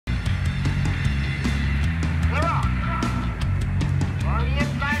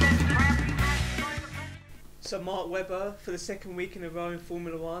So Mark Webber, for the second week in a row in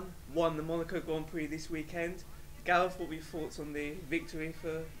Formula One, won the Monaco Grand Prix this weekend. Gareth, what were your thoughts on the victory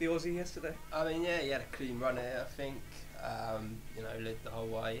for the Aussie yesterday? I mean, yeah, he had a clean run here, I think. Led the whole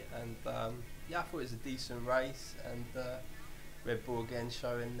way, and yeah, I thought it was a decent race, and Red Bull again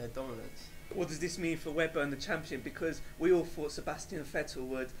showing their dominance. What does this mean for Webber and the championship? Because we all thought Sebastian Vettel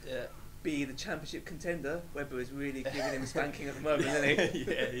would be the championship contender. Webber is really giving him a spanking at the moment, isn't he?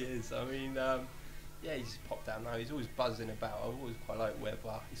 Yeah, he is. I mean, yeah, he's popped down now. He's always buzzing about. I always quite like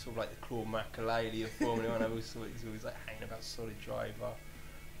Webber. He's sort of like the Claude Makélélé of Formula One. I always thought he's always like hanging about, solid driver.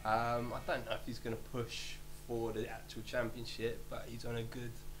 I don't know if he's going to push for the actual championship, but he's on a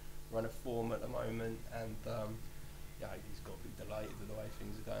good run of form at the moment, and yeah, he's got to be delighted with the way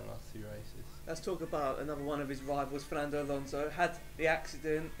things are going last two races. Let's talk about another one of his rivals, Fernando Alonso. Had the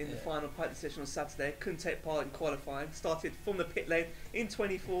accident in the final practice session on Saturday, couldn't take part in qualifying, started from the pit lane in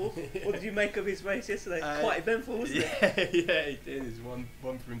 24th. What did you make of his race yesterday? Quite eventful, wasn't it? Yeah, he did. It's one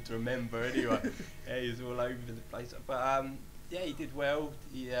for him to remember anyway. Yeah, he was all over the place. But yeah, he did well.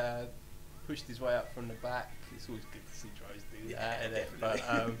 He pushed his way up from the back. It's always good to see drivers do that, isn't it? But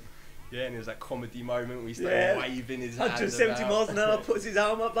yeah, and there was that comedy moment where he started waving his hand 170 miles an hour, puts his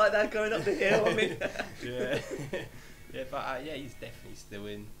arm up like that going up the hill. I mean, yeah, but yeah, he's definitely still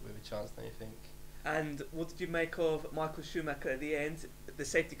in with a chance, don't you think? And what did you make of Michael Schumacher at the end? The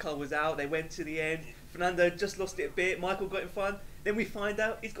safety car was out, they went to the end. Fernando just lost it a bit, Michael got in front. Then we find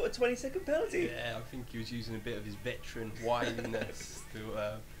out he's got a 20-second penalty. Yeah, I think he was using a bit of his veteran wiliness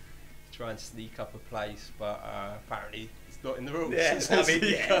to try and sneak up a place, but apparently it's not in the rules. Yeah, so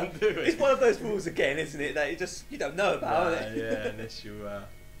you can't do it. It's one of those rules again, isn't it, that you don't know about. Yeah, unless you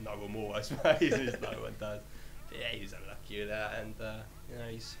know one more, I suppose. No one does. But yeah, he was unlucky with that, and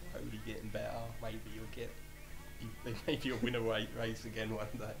he's slowly getting better. Maybe you'll win a race again one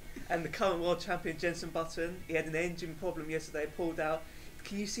day. And the current world champion Jenson Button, he had an engine problem yesterday, pulled out.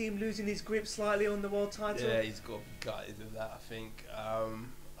 Can you see him losing his grip slightly on the world title? Yeah, he's got to be gutted with that, I think.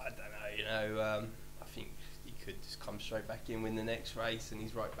 I don't know, I think he could just come straight back in, win the next race, and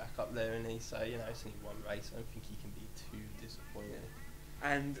he's right back up there, and so it's only one race. I don't think he can be too disappointed.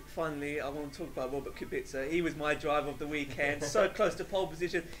 And finally, I want to talk about Robert Kubica. He was my driver of the weekend, so close to pole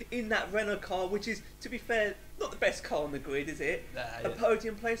position in that Renault car, which is, to be fair, not the best car on the grid, is it? A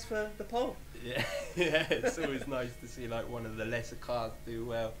podium place for the pole. Yeah, yeah, it's always nice to see like one of the lesser cars do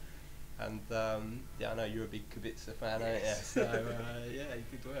well. And yeah, I know you're a big Kubica fan, aren't you? So yeah,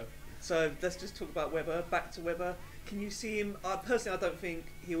 he did well. So let's just talk about Webber. Back to Webber. Can you see him? Personally, I don't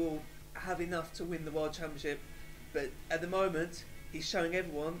think he will have enough to win the World Championship, but at the moment, he's showing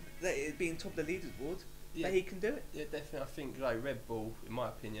everyone that being top of the leaderboard, that he can do it. Yeah, definitely. I think like Red Bull, in my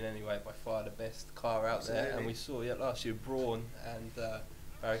opinion anyway, by far the best car out there. And we saw last year Brawn and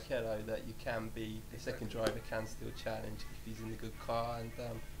Barrichello that you can be, the second driver can still challenge if he's in a good car. And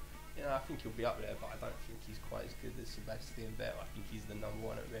I think he'll be up there, but I don't think he's quite as good as Sebastian Vettel. I think he's the number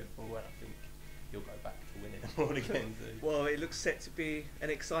one at Red Bull, and I think he'll go back to winning them all again too. Well, it looks set to be an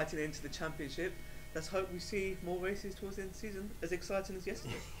exciting end to the championship. Let's hope we see more races towards the end of the season as exciting as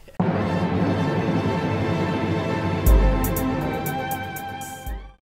yesterday.